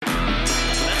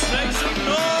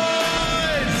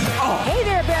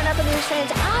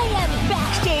fans, I am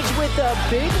backstage with the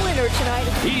big winner tonight.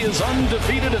 He is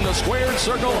undefeated in the squared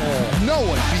circle. No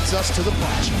one beats us to the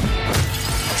punch.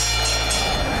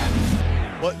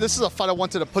 Well, this is a fight I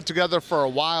wanted to put together for a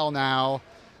while now.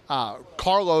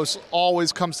 Carlos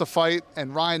always comes to fight,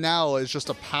 and Ryan now is just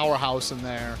a powerhouse in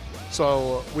there.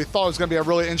 So we thought it was going to be a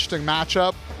really interesting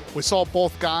matchup. We saw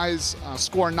both guys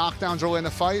score knockdowns early in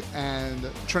the fight, and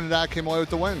Trinidad came away with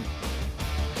the win.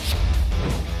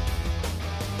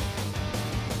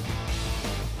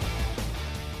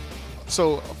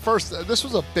 So first, this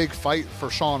was a big fight for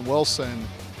Sean Wilson.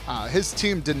 His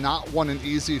team did not want an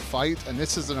easy fight, and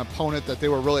this is an opponent that they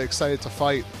were really excited to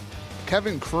fight.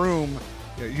 Kevin Kroom,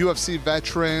 UFC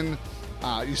veteran,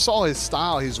 you saw his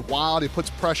style. He's wild, he puts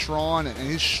pressure on, and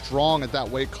he's strong at that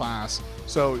weight class.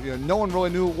 So no one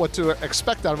really knew what to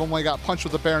expect out of him when he got punched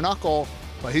with a bare knuckle,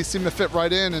 but he seemed to fit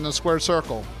right in the squared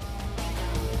circle.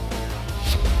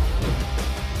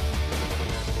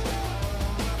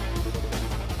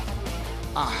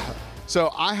 So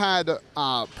I had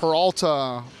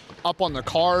Peralta up on the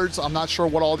cards. I'm not sure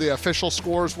what all the official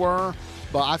scores were,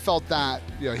 but I felt that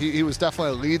he was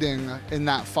definitely leading in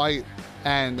that fight.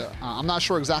 And I'm not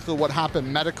sure exactly what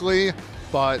happened medically,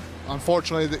 but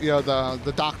unfortunately,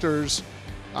 the doctors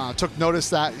took notice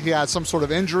that he had some sort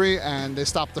of injury, and they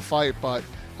stopped the fight. But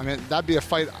I mean, that'd be a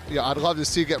fight I'd love to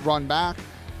see get run back.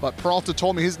 But Peralta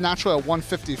told me he's naturally a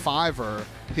 155er.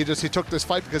 He took this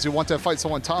fight because he wanted to fight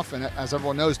someone tough, and as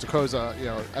everyone knows, Dakota's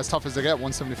as tough as they get,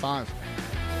 175.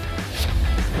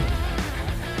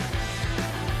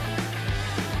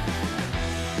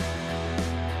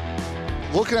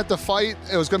 Looking at the fight,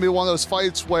 it was going to be one of those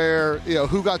fights where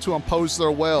who got to impose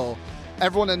their will.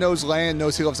 Everyone that knows Land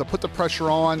knows he loves to put the pressure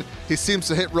on. He seems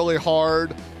to hit really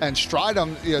hard, and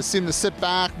Stridham seemed to sit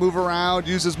back, move around,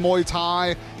 use his Muay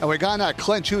Thai, and when we got in that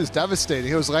clinch, he was devastating.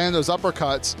 He was landing those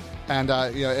uppercuts, and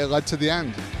it led to the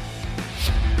end.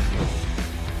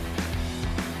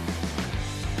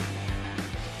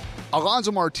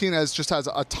 Alonzo Martinez just has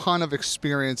a ton of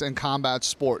experience in combat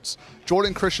sports.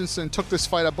 Jordan Christensen took this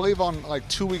fight, I believe, on like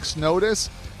 2 weeks' notice,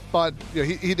 but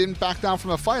he didn't back down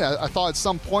from the fight. I thought at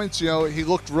some points, he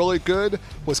looked really good,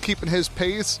 was keeping his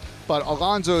pace, but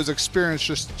Alonzo's experience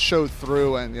just showed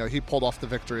through, and he pulled off the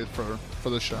victory for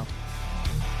the show.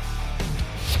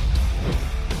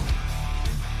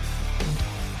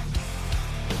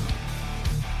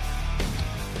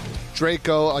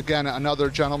 Draco, again, another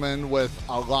gentleman with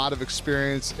a lot of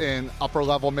experience in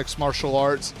upper-level mixed martial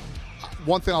arts.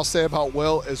 One thing I'll say about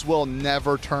Will is Will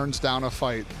never turns down a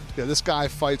fight. This guy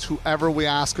fights whoever we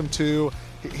ask him to.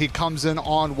 He comes in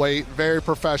on weight, very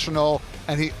professional,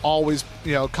 and he always,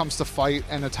 comes to fight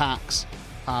and attacks.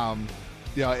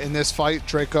 In this fight,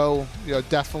 Draco,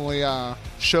 definitely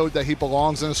showed that he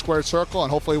belongs in a squared circle,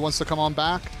 and hopefully he wants to come on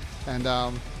back and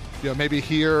maybe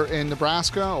here in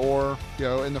Nebraska or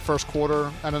in the first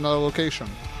quarter at another location.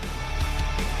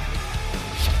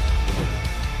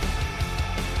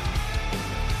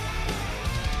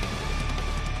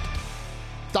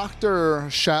 Dr.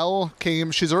 Shell came,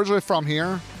 she's originally from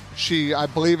here. She, I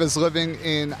believe, is living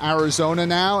in Arizona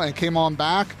now and came on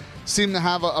back. Seemed to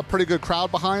have a pretty good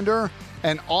crowd behind her.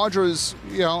 And Audra's,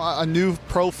 a new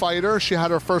pro fighter. She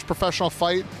had her first professional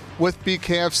fight with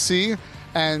BKFC,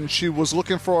 and she was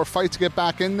looking for a fight to get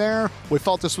back in there. We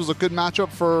felt this was a good matchup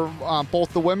for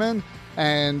both the women,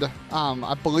 and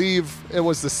I believe it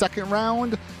was the second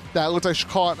round that looked like she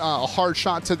caught a hard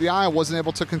shot to the eye and wasn't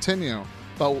able to continue.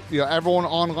 But everyone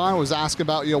online was asking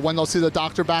about when they'll see the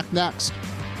doctor back next.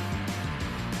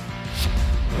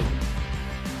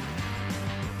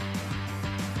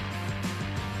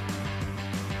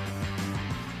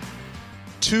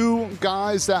 Two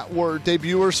guys that were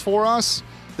debuters for us,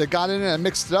 they got in and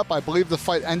mixed it up. I believe the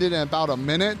fight ended in about a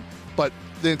minute, but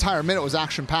the entire minute was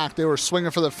action-packed. They were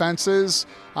swinging for the fences.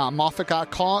 Moffitt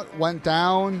got caught, went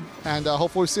down, and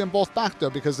hopefully we see them both back, though,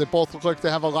 because they both look like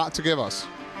they have a lot to give us.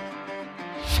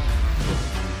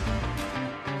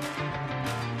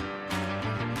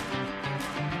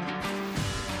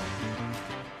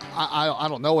 I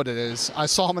don't know what it is. I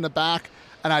saw him in the back,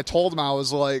 and I told him, I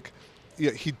was like,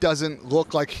 he doesn't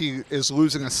look like he is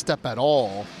losing a step at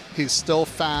all. He's still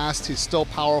fast. He's still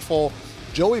powerful.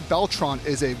 Joey Beltran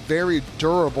is a very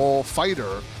durable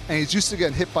fighter, and he's used to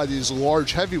getting hit by these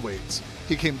large heavyweights.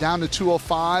 He came down to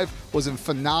 205, was in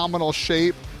phenomenal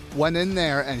shape, went in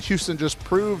there, and Houston just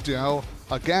proved,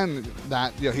 again,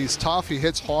 that he's tough, he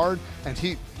hits hard, and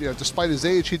he, despite his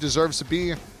age, he deserves to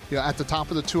be at the top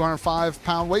of the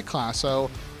 205-pound weight class. So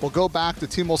we'll go back, the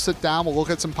team will sit down, we'll look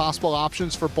at some possible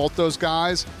options for both those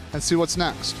guys and see what's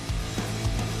next.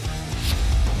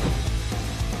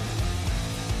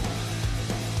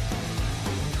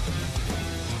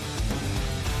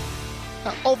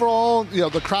 Overall,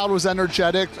 the crowd was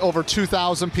energetic. Over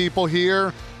 2,000 people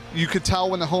here. You could tell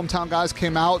when the hometown guys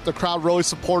came out, the crowd really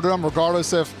supported them,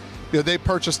 regardless if they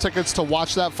purchased tickets to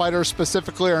watch that fighter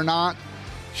specifically or not.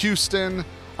 Houston,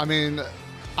 I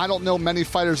don't know many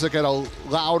fighters that get a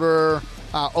louder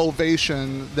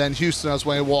ovation than Houston does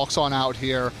when he walks on out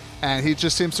here. And he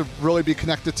just seems to really be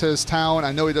connected to his town.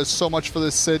 I know he does so much for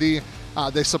this city.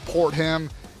 They support him.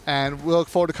 And we look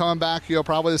forward to coming back,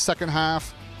 probably the second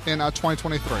half in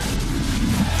 2023.